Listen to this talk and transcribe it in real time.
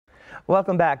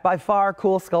Welcome back. By far,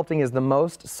 CoolSculpting is the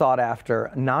most sought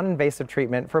after non-invasive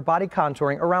treatment for body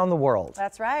contouring around the world.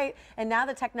 That's right. And now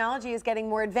the technology is getting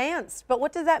more advanced. But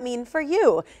what does that mean for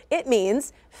you? It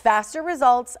means faster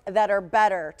results that are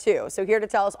better too. So here to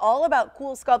tell us all about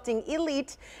CoolSculpting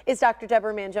Elite is Dr.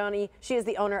 Deborah Mangione. She is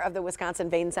the owner of the Wisconsin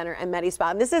Vein Center and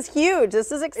MediSpa. And this is huge.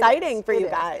 This is exciting for you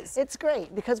guys. It's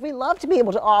great because we love to be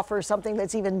able to offer something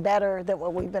that's even better than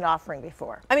what we've been offering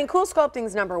before. I mean, CoolSculpting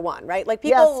is #1, right? Like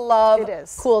people love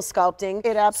CoolSculpting.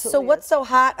 It absolutely So what's so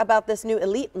hot about this new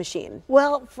Elite machine?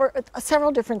 Well, for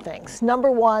several different things.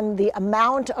 #1, the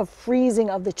amount of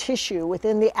freezing of the tissue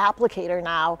within the applicator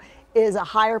now is a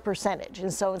higher percentage.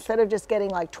 And so instead of just getting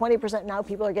like 20%, now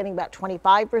people are getting about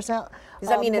 25%. Does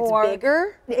that mean more. It's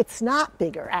bigger? It's not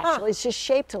bigger, actually. It's just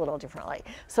shaped a little differently.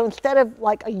 So instead of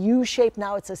like a U shape,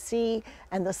 now it's a C,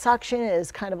 and the suction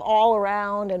is kind of all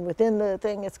around, and within the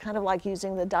thing, it's kind of like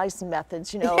using the Dyson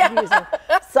methods, you know, using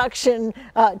suction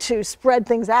to spread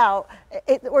things out.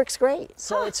 It works great.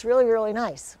 So it's really, really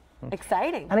nice.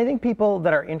 Exciting. And I think people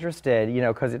that are interested, you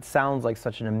know, because it sounds like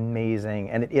such an amazing,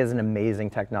 and it is an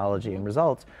amazing technology and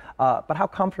results, but how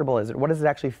comfortable is it? What does it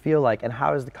actually feel like? And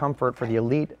how does the comfort for the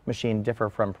Elite machine differ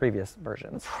from previous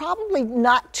versions? Probably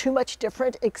not too much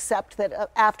different, except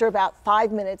that after about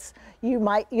 5 minutes,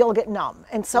 you'll get numb.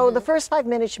 And so the first 5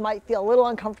 minutes, you might feel a little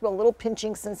uncomfortable, a little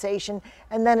pinching sensation,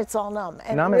 and then it's all numb.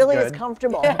 And numb it really is is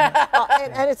comfortable.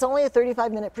 And it's only a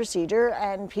 35-minute procedure,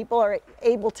 and people are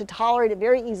able to tolerate it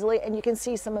very easily, and you can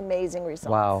see some amazing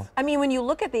results. Wow. I mean, when you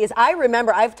look at these, I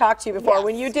remember, I've talked to you before,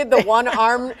 when you did the one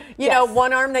arm, you know,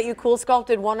 one arm that you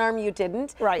CoolSculpted, one arm you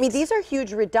didn't. Right. I mean, these are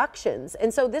huge reductions.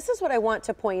 And so this is what I want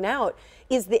to point out,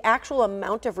 is the actual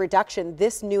amount of reduction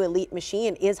this new Elite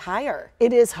machine is higher.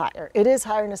 It is higher. It is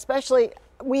higher, and especially,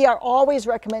 we are always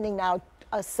recommending now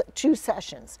 2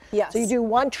 sessions. Yes. So you do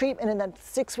one treatment, and then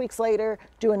 6 weeks later,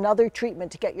 do another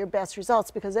treatment to get your best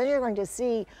results, because then you're going to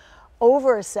see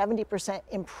over a 70%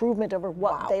 improvement over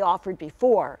what they offered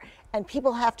before. And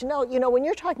people have to know, you know, when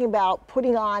you're talking about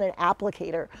putting on an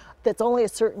applicator that's only a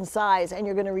certain size and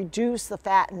you're going to reduce the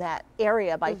fat in that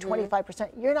area by 25%,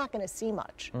 you're not going to see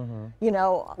much, you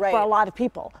know, for a lot of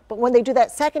people. But when they do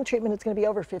that second treatment, it's going to be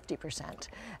over 50%.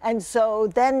 And so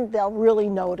then they'll really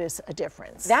notice a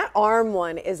difference. That arm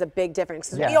one is a big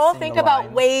difference. Yeah, we all think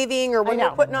about waving or when we're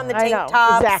putting on the tank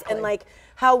tops and like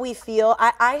how we feel.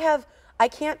 I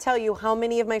can't tell you how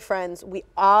many of my friends, we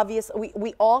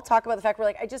all talk about the fact we're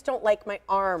like, I just don't like my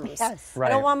arms. Yes. I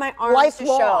don't want my arms to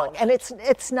show. And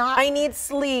it's not. I need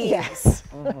sleeves. Yes.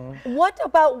 What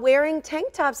about wearing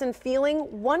tank tops and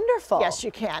feeling wonderful? Yes,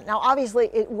 you can. Now,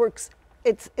 obviously, it works.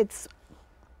 It's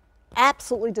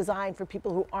absolutely designed for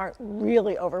people who aren't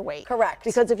really overweight. Correct.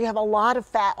 Because if you have a lot of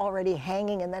fat already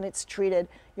hanging and then it's treated,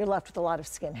 you're left with a lot of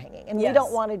skin hanging. And we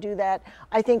don't want to do that.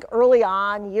 I think early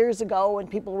on, years ago, when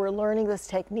people were learning this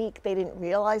technique, they didn't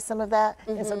realize some of that,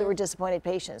 and so they were disappointed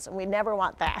patients, and we never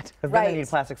want that. Because then they need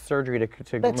plastic surgery to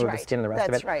remove the skin and the rest of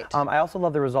it. That's right. I also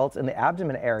love the results in the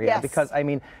abdomen area because, I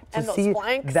mean, to see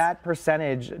that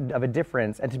percentage of a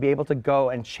difference and to be able to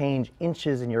go and change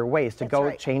inches in your waist,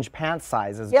 to change pant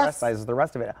sizes, dress sizes, the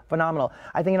rest of it, phenomenal.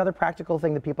 I think another practical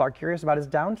thing that people are curious about is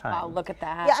downtime. Oh, look at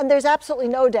that. Yeah, and there's absolutely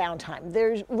no downtime.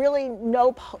 There's really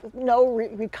no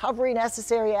recovery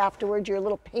necessary afterwards. You're a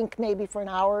little pink maybe for an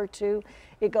hour or two.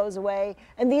 It goes away.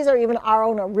 And these are even our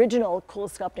own original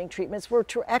CoolSculpting treatments,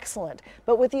 which were excellent.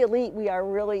 But with the Elite, we are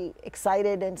really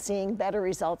excited and seeing better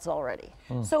results already.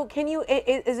 So can you,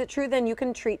 is it true then you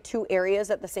can treat 2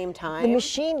 areas at the same time? The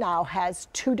machine now has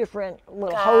 2 different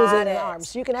little hoses and arms.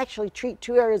 So you can actually treat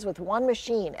 2 areas with one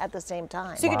machine at the same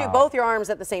time. So you can do both your arms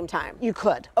at the same time? You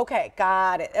could. Okay,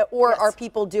 got it. Or are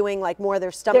people doing like more of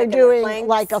their stomach and They're doing their flanks?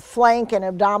 like a flank and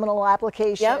abdominal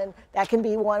application. That can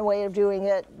be one way of doing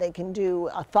it. They can do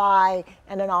a thigh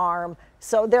and an arm.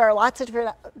 So there are lots of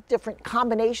different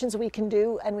combinations we can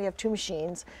do, and we have 2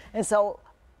 machines. And so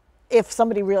if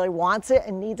somebody really wants it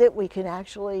and needs it, we can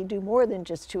actually do more than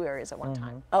just 2 areas at one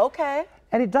time. Okay.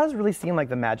 And it does really seem like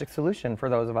the magic solution for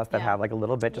those of us that have like a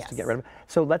little bit just to get rid of it.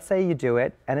 So let's say you do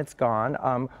it and it's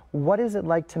gone. What is it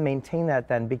like to maintain that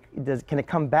then? Can it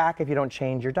come back if you don't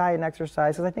change your diet and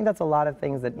exercise? Because I think that's a lot of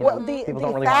things that people don't really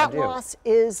want to do. The fat loss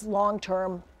is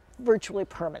long-term, virtually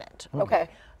permanent. Okay.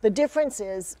 The difference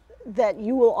is that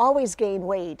you will always gain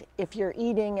weight if you're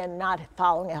eating and not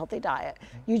following a healthy diet.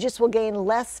 You just will gain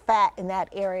less fat in that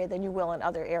area than you will in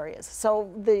other areas.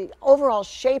 So the overall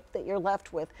shape that you're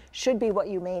left with should be what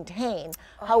you maintain.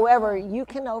 However, you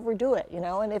can overdo it, you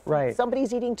know, and if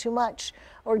somebody's eating too much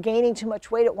or gaining too much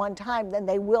weight at one time, then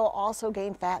they will also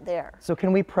gain fat there. So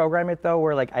can we program it though,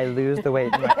 where like I lose the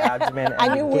weight in my abdomen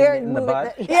and you gain it in the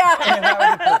butt? Yeah. I mean, that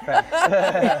would be perfect.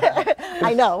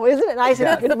 I know, isn't it nice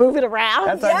if you can move it around?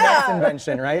 That's our next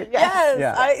invention, right? Yes,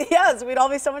 Yeah. yes, we'd all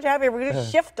be so much happier. We're going to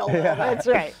shift a little bit. That's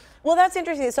right. Well, that's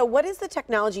interesting. So what is the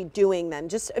technology doing then?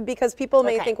 Just because people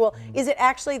may think, well, is it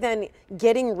actually then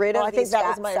getting rid of these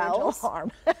fat cells? I think that was my original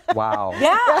harm. Wow.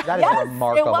 Yeah. That is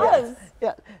remarkable. It was.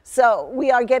 Yeah. So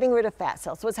we are getting rid of fat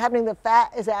cells. So what's happening, the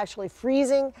fat is actually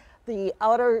freezing. The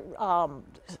outer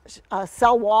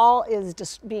cell wall is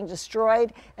just being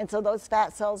destroyed, and so those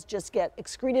fat cells just get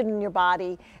excreted in your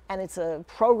body, and it's a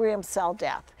programmed cell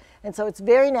death. And so it's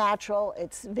very natural,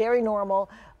 it's very normal.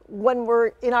 When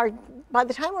we're by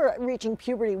the time we're reaching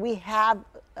puberty, we have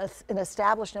an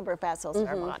established number of fat cells in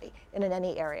our body, in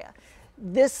any area.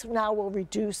 This now will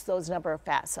reduce those number of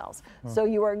fat cells. So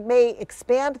you may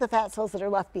expand the fat cells that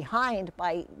are left behind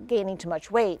by gaining too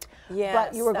much weight,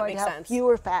 but you are going to have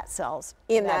fewer fat cells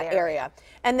in that area.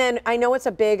 And then I know it's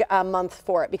a big month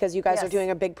for it because you guys are doing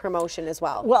a big promotion as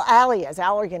well. Well,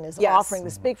 Allergan is offering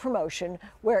this big promotion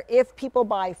where if people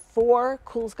buy 4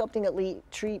 CoolSculpting Elite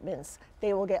treatments,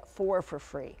 they will get 4 for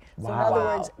free. So in other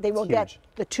words, they will get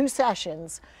the 2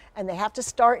 sessions, and they have to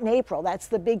start in April. That's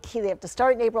the big key. They have to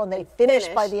start in April, and they finish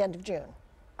by the end of June.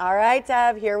 All right,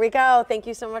 Deb, here we go. Thank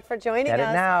you so much for joining us.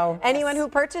 Get it now. Anyone who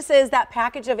purchases that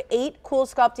package of 8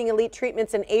 CoolSculpting Elite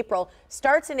treatments in April,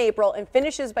 starts in April and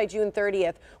finishes by June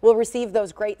 30th, will receive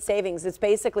those great savings. It's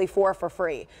basically 4 for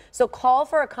free. So call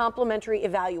for a complimentary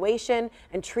evaluation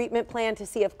and treatment plan to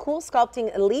see if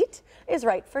CoolSculpting Elite is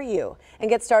right for you. And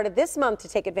get started this month to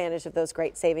take advantage of those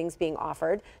great savings being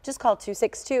offered. Just call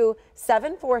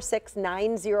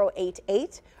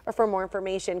 262-746-9088, or for more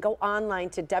information, go online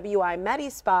to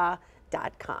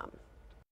wimedispa.com.